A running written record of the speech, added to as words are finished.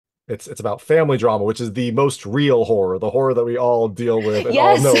It's about family drama, which is the most real horror, the horror that we all deal with and all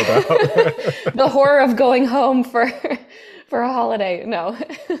Yes. know about. The horror of going home for for a holiday. No.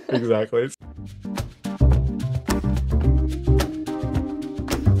 Exactly.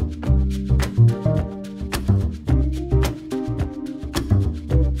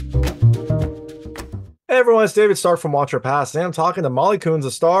 Hey everyone, it's David Stark from Watch Your Past, and I'm talking to Molly Kunz,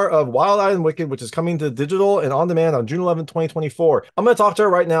 the star of Wild-Eyed and Wicked, which is coming to digital and on demand on June 11th, 2024. I'm going to talk to her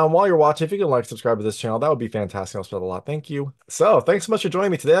right now, and while you're watching, if you can like, subscribe to this channel, that would be fantastic. I'll spread a lot. Thank you. So, thanks so much for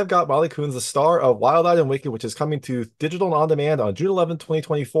joining me. Today, I've got Molly Kunz, the star of Wild-Eyed and Wicked, which is coming to digital and on demand on June 11th,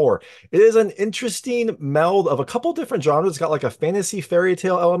 2024. It is an interesting meld of a couple different genres. It's got like a fantasy fairy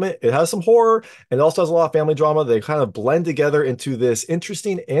tale element. It has some horror, and it also has a lot of family drama. They kind of blend together into this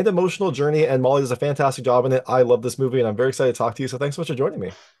interesting and emotional journey, and Molly does a fantastic job in it. I love this movie, and I'm very excited to talk to you. So thanks so much for joining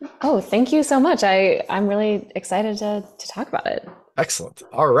me. Oh, thank you so much. I'm really excited to talk about it. Excellent.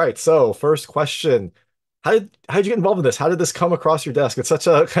 All right. So first question. How did you get involved in this? How did this come across your desk? It's such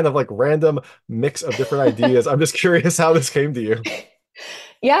a kind of like random mix of different ideas. I'm just curious how this came to you.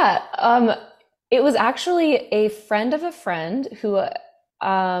 Yeah, it was actually a friend of a friend who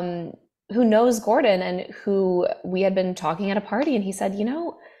knows Gordon and who we had been talking at a party, and he said, you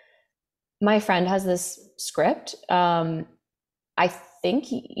know, my friend has this script. I think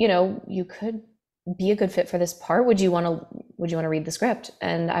you could be a good fit for this part. Would you want to read the script?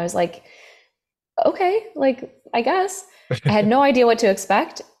 And I was like, okay, like I guess. I had no idea what to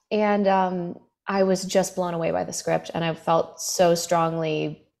expect, and I was just blown away by the script, and I felt so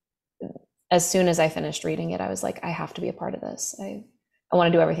strongly as soon as I finished reading it. I was like, I have to be a part of this. I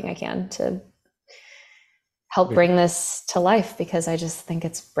want to do everything I can to help bring this to life because I just think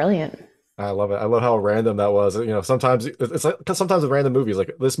it's brilliant. I love it. I love how random that was. Sometimes it's like, because sometimes with random movies,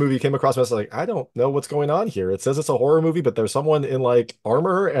 like this movie came across me, I was like, I don't know what's going on here. It says it's a horror movie, but there's someone in like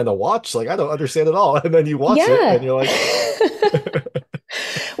armor and a watch. Like, I don't understand at all. And then you watch it and Yeah. you're like,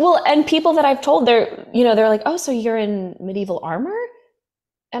 Well, and people that I've told, they're like, oh, so you're in medieval armor?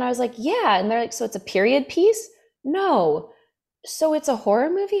 And I was like, yeah. And they're like, so it's a period piece? No. So it's a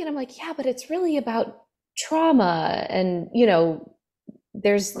horror movie? And I'm like, yeah, but it's really about trauma. And,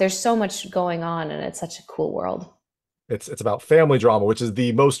 there's so much going on, and it's such a cool world. it's about family drama, which is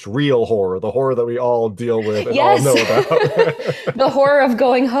the most real horror, the horror that we all deal with and all Yes. know about. The horror of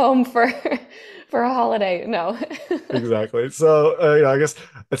going home for for a holiday. No. Exactly. So, I guess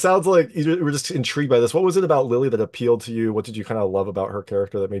it sounds like you were just intrigued by this. What was it about Lily that appealed to you? What did you kind of love about her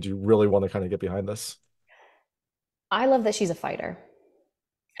character that made you really want to kind of get behind this? I love that she's a fighter.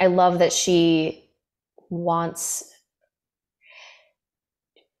 I love that wants,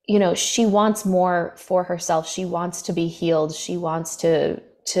 she wants more for herself. She wants to be healed. She wants to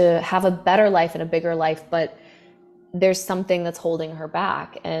have a better life and a bigger life, but there's something that's holding her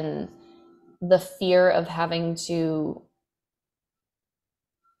back, and the fear of having to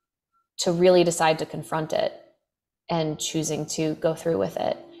really decide to confront it and choosing to go through with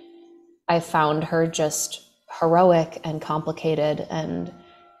it. I found her just heroic and complicated and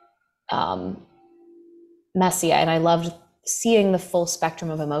messy, and I loved seeing the full spectrum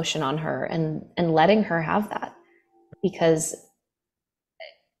of emotion on her and letting her have that, because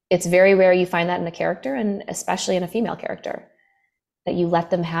it's very rare you find that in a character, and especially in a female character, that you let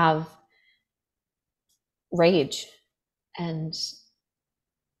them have rage and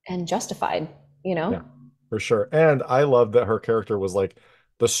justified, Yeah, for sure. And I love that her character was like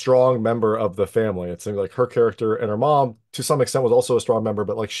the strong member of the family. It seemed like her character and her mom, to some extent, was also a strong member,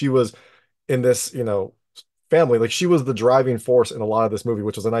 but like she was in this, family, like she was the driving force in a lot of this movie,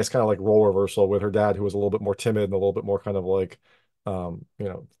 which was a nice kind of like role reversal with her dad, who was a little bit more timid and a little bit more kind of like, I don't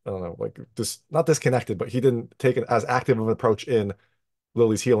know, like just not disconnected, but he didn't take it as active of an approach in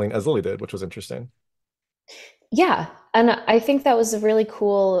Lily's healing as Lily did, which was interesting. Yeah, and I think that was a really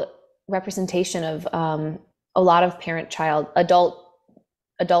cool representation of a lot of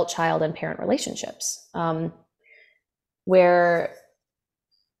adult child and parent relationships, where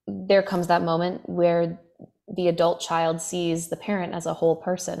there comes that moment where the adult child sees the parent as a whole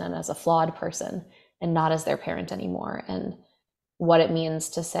person and as a flawed person and not as their parent anymore, and what it means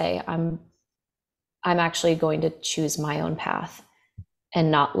to say, I'm actually going to choose my own path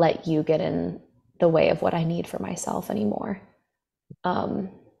and not let you get in the way of what I need for myself anymore. Um,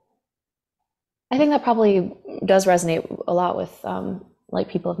 I think that probably does resonate a lot with like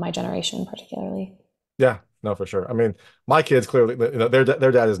people of my generation, particularly. Yeah, no, for sure. I mean, my kids clearly, their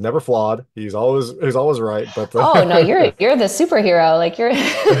dad is never flawed. He's always right, but Oh no, you're the superhero. Like you're.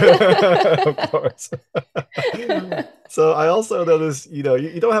 of course. So I also noticed, you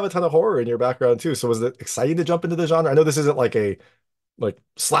don't have a ton of horror in your background too. So was it exciting to jump into the genre? I know this isn't like a like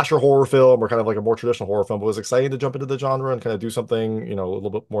slasher horror film or kind of like a more traditional horror film, but it was exciting to jump into the genre and kind of do something, a little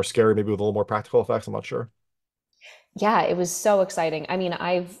bit more scary, maybe with a little more practical effects. I'm not sure. Yeah, it was so exciting. I mean,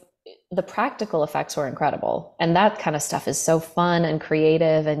 the practical effects were incredible. And that kind of stuff is so fun and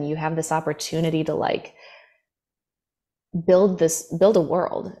creative. And you have this opportunity to like build a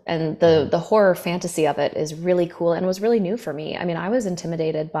world. And the Mhm. the horror fantasy of it is really cool and was really new for me. I mean, I was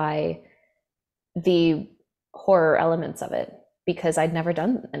intimidated by the horror elements of it because I'd never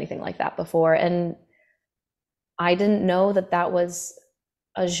done anything like that before. And I didn't know that that was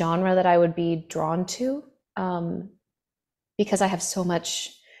a genre that I would be drawn to. Because I have so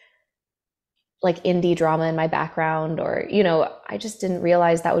much like indie drama in my background, or, I just didn't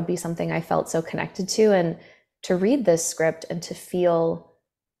realize that would be something I felt so connected to. And to read this script and to feel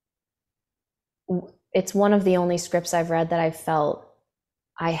it's one of the only scripts I've read that I felt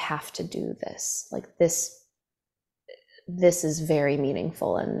I have to do this. Like this is very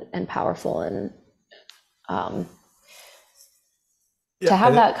meaningful and powerful. And um, Yeah, to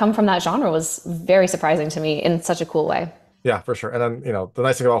have that come from that genre was very surprising to me in such a cool way. yeah, for sure. And then, the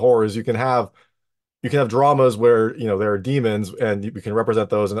nice thing about horror is you can have dramas where, there are demons and you can represent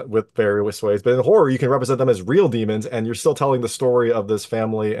those with various ways. But in horror, you can represent them as real demons and you're still telling the story of this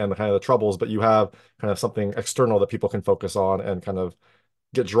family and kind of the troubles, but you have kind of something external that people can focus on and kind of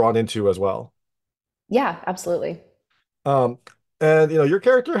get drawn into as well. Yeah, absolutely. Um, and your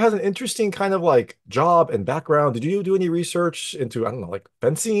character has an interesting kind of like job and background. Did you do any research into, I don't know, like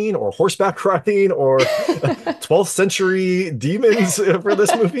fencing or horseback riding or 12th century demons for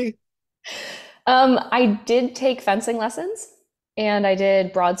this movie? I did take fencing lessons and I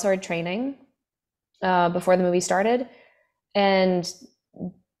did broadsword training before the movie started. And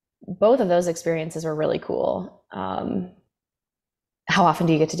both of those experiences were really cool. How often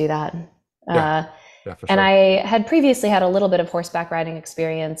do you get to do that? Yeah, Uh, yeah, for and sure. I had previously had a little bit of horseback riding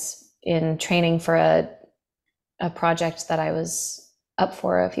experience in training for a project that I was up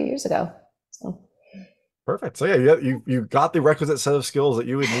for a few years ago. So Perfect. So yeah, you got the requisite set of skills that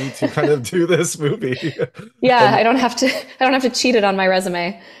you would need to kind of do this movie. yeah, And I don't have to cheat it on my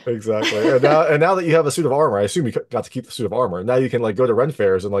resume. exactly. And now that you have a suit of armor, I assume you got to keep the suit of armor. Now you can like go to Ren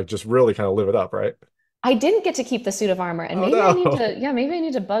fairs and like just really kind of live it up, right? I didn't get to keep the suit of armor, and Oh no. maybe I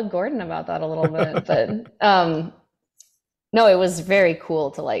need to bug Gordon about that a little bit. But no, it was very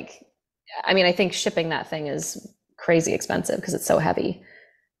cool to like. I mean, I think shipping that thing is crazy expensive because it's so heavy,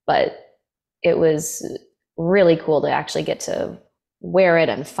 but it was really cool to actually get to wear it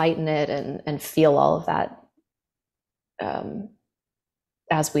and fight in it and feel all of that um,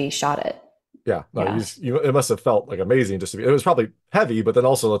 as we shot it. Yeah, no, Yeah. it must have felt like amazing just to be. It was probably heavy, but then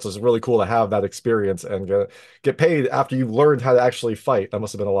also it's just really cool to have that experience and get paid after you've learned how to actually fight. That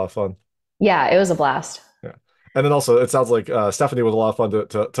must have been a lot of fun. Yeah, it was a blast. Yeah, and then also it sounds like Stefanie was a lot of fun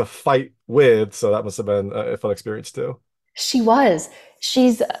to fight with, so that must have been a fun experience too. She was.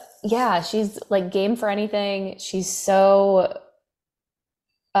 She's yeah, she's like game for anything. She's so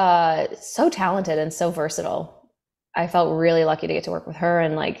talented and so versatile. I felt really lucky to get to work with her,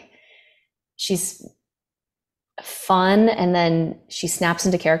 and like she's fun and then she snaps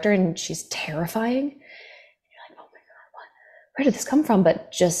into character and she's terrifying. You're like, oh my God, where did this come from?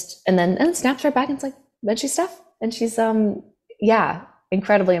 But just and then snaps right back and it's like, then she's Steph. And she's yeah,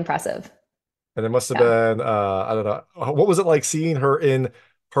 incredibly impressive. And it must have Yeah. been I don't know, what was it like seeing her in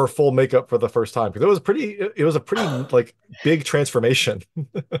her full makeup for the first time? Because it was a pretty like big transformation.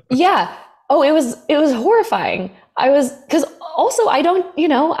 Yeah. Oh, it was horrifying. I was because also I don't,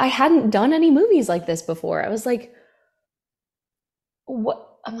 I hadn't done any movies like this before. I was like, what?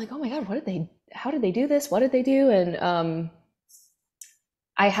 I'm like, oh my God, how did they do this? What did they do? And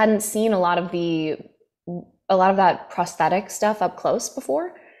I hadn't seen a lot of that prosthetic stuff up close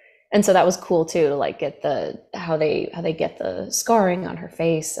before. And so that was cool too, to like get the how they get the scarring on her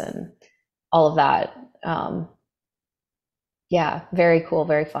face and all of that. Yeah, very cool,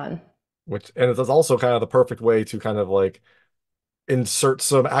 very fun. Which and it's also kind of the perfect way to kind of like insert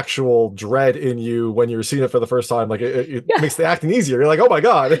some actual dread in you when you're seeing it for the first time. Like it Yeah, makes the acting easier. You're like, oh my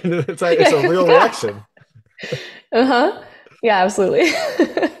God, it's a yeah, real yeah. reaction. Uh-huh. Yeah, absolutely.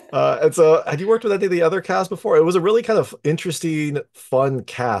 And so, had you worked with any of the other cast before? It was a really kind of interesting, fun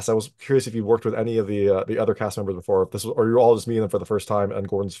cast. I was curious if you worked with any of the other cast members before, if this was, or you're all just meeting them for the first time on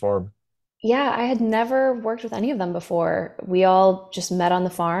Gordon's farm. Yeah, I had never worked with any of them before. We all just met on the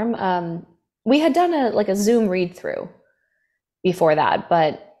farm. We had done a Zoom read through before that,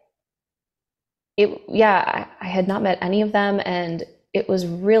 but I had not met any of them, and it was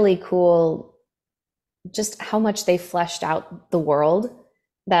really cool just how much they fleshed out the world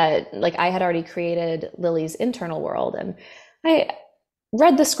that like I had already created Lily's internal world, and I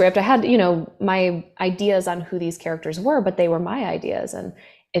read the script. I had, my ideas on who these characters were, but they were my ideas. And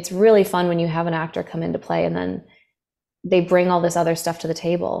it's really fun when you have an actor come into play and then they bring all this other stuff to the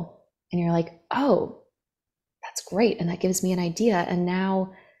table. And you're like, oh, that's great. And that gives me an idea. And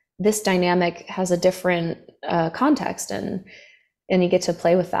now this dynamic has a different context. And you get to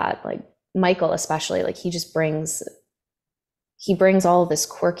play with that. Like Michael, especially, like he brings all this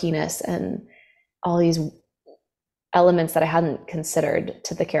quirkiness and all these elements that I hadn't considered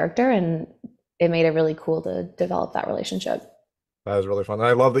to the character, and it made it really cool to develop that relationship. That is really fun. And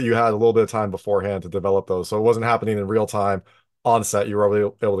I love that you had a little bit of time beforehand to develop those. So it wasn't happening in real time on set. You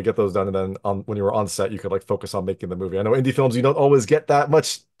were able to get those done. And then when you were on set, you could like focus on making the movie. I know indie films, you don't always get that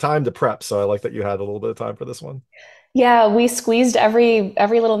much time to prep. So I like that you had a little bit of time for this one. Yeah, we squeezed every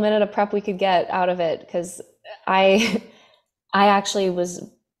little minute of prep we could get out of it because I I actually was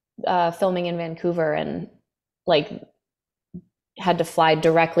filming in Vancouver and like had to fly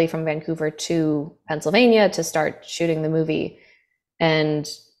directly from Vancouver to Pennsylvania to start shooting the movie. And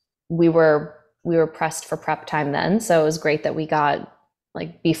we were pressed for prep time then. So it was great that we got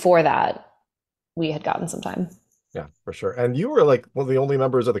like before that, we had gotten some time. Yeah, for sure. And you were like one of the only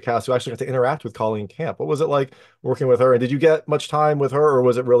members of the cast who actually got to interact with Colleen Camp. What was it like working with her? And did you get much time with her, or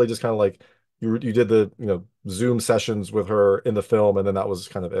was it really just kind of like you did the Zoom sessions with her in the film, and then that was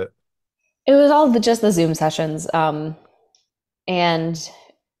kind of it? It was all just the Zoom sessions. And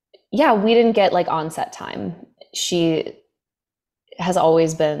yeah, we didn't get like on-set time. She has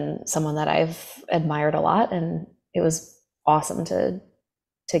always been someone that I've admired a lot, and it was awesome to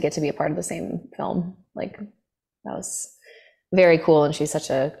get to be a part of the same film. Like that was very cool, and she's such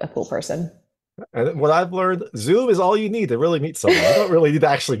a cool person. And what I've learned, Zoom is all you need to really meet someone. You don't really need to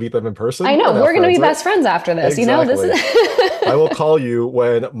actually meet them in person. I You know can have we're going to friends, be right? best friends after this. This Exactly. I will is call you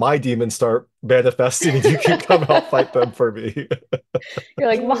when my demons start manifesting and you can come help fight them for me. you're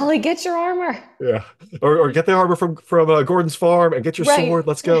like, Molly, get your armor. Yeah. Or get the armor from Gordon's farm and get your sword. Right.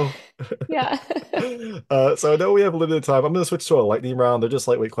 Let's go. Yeah. So I know we have limited time. I'm going to switch to a lightning round. They're just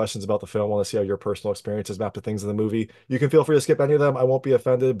lightweight questions about the film. I want to see how your personal experiences map to things in the movie. You can feel free to skip any of them. I won't be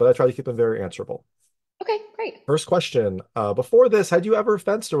offended, but I try to keep them very answerable. Okay, great. First question. Before this, had you ever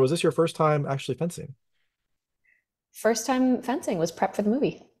fenced or was this your first time actually fencing? First time fencing was prep for the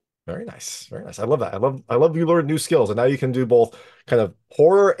movie. Very nice. Very nice. I love that. I love you learn new skills and now you can do both kind of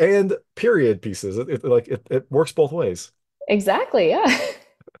horror and period pieces. It works both ways. Exactly. Yeah.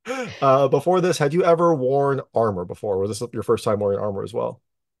 Before this, had you ever worn armor before? Was this your first time wearing armor as well?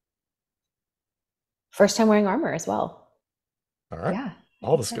 First time wearing armor as well. All right. Yeah, I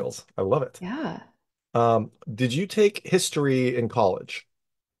All the think so. skills. I love it. Yeah. Did you take history in college?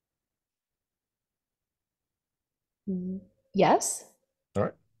 Mm, yes. All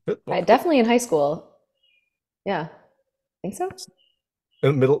right. Good. I Well, definitely in high school. Yeah. Think so.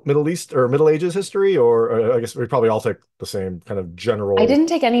 Middle East or Middle Ages history, or I guess we probably all take the same kind of I general didn't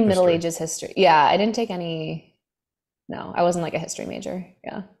take any Middle history. Ages history. Yeah, I didn't take any. No, I wasn't like a history major.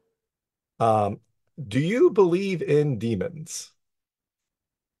 Yeah. Um, do you believe in demons?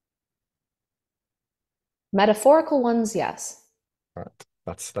 Metaphorical ones, yes. All right.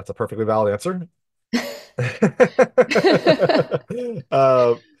 That's a perfectly valid answer.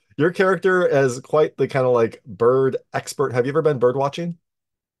 Uh, your character is quite the kind of like bird expert. Have you ever been bird watching?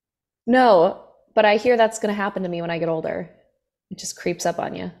 No, but I hear that's going to happen to me when I get older. It just creeps up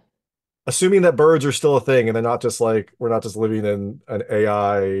on you. Assuming that birds are still a thing and they're not just like we're not just living in an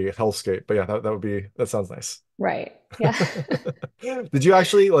AI hellscape. But yeah, that sounds nice. Right. Yeah. Did you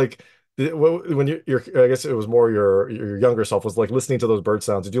actually like when you're I guess it was more your younger self was like listening to those bird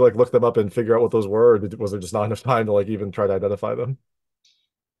sounds. Did you like look them up and figure out what those were, or was there just not enough time to like even try to identify them?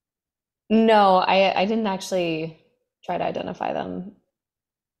 No, I didn't actually try to identify them.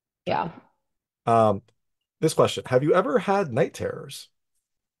 Yeah. Um, this question, have you ever had night terrors?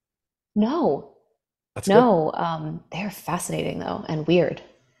 No. That's good. No. They're fascinating though and weird.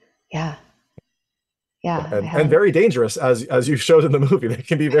 Yeah. Yeah, Yeah, I and haven't. very dangerous as you showed in the movie. They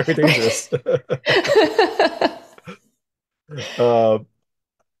can be very dangerous. Uh,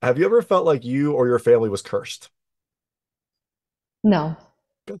 have you ever felt like you or your family was cursed? No.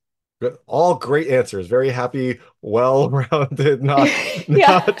 Good. Good. All great answers. Very happy, well-rounded, not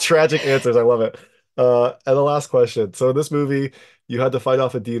Yeah. not tragic answers. I love it. And the last question. So in this movie, you had to fight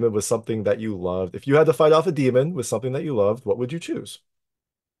off a demon with something that you loved. If you had to fight off a demon with something that you loved, what would you choose?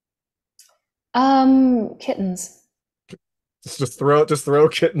 Kittens. Just throw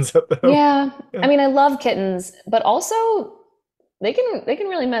kittens at them. Yeah. Yeah. I mean, I love kittens, but also they can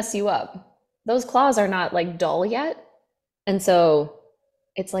really mess you up. Those claws are not like dull yet. And so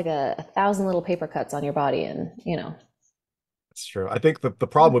it's like a thousand little paper cuts on your body and It's true. I think the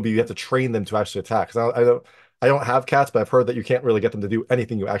problem would be you have to train them to actually attack. 'Cause I don't have cats, but I've heard that you can't really get them to do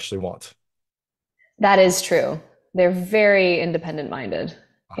anything you actually want. That is true. They're very independent minded.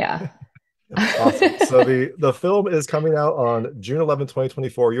 Yeah. Awesome. So the film is coming out on June 11th,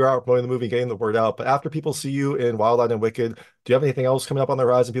 2024. You're out promoting the movie, getting the word out. But after people see you in Wild-Eyed and Wicked, do you have anything else coming up on the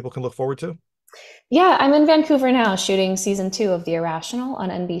horizon people can look forward to? Yeah, I'm in Vancouver now shooting season 2 of The Irrational on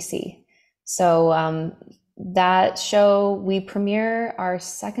NBC. So that show, we premiere our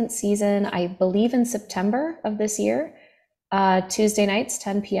second season, I believe, in September of this year, Tuesday nights,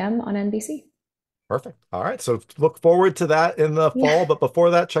 10 p.m. on NBC. Perfect. All right. So look forward to that in the fall. Yeah. But before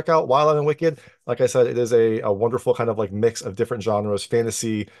that, check out Wild and Wicked. Like I said, it is a wonderful kind of like mix of different genres,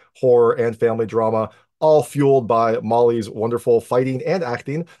 fantasy, horror, and family drama, all fueled by Molly's wonderful fighting and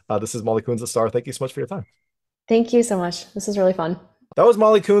acting. This is Molly Kunz, the star. Thank you so much for your time. Thank you so much. This is really fun. That was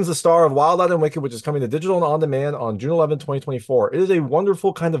Molly Kunz, the star of Wild and Wicked, which is coming to digital and on demand on June 11th, 2024. It is a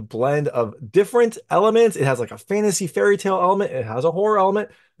wonderful kind of blend of different elements. It has like a fantasy fairy tale element, it has a horror element,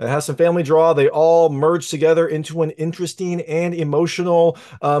 it has some family draw. They all merge together into an interesting and emotional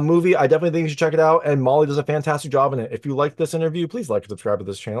movie. I definitely think you should check it out. And Molly does a fantastic job in it. If you like this interview, please like and subscribe to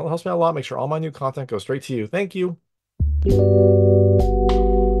this channel. It helps me out a lot. Make sure all my new content goes straight to you. Thank you.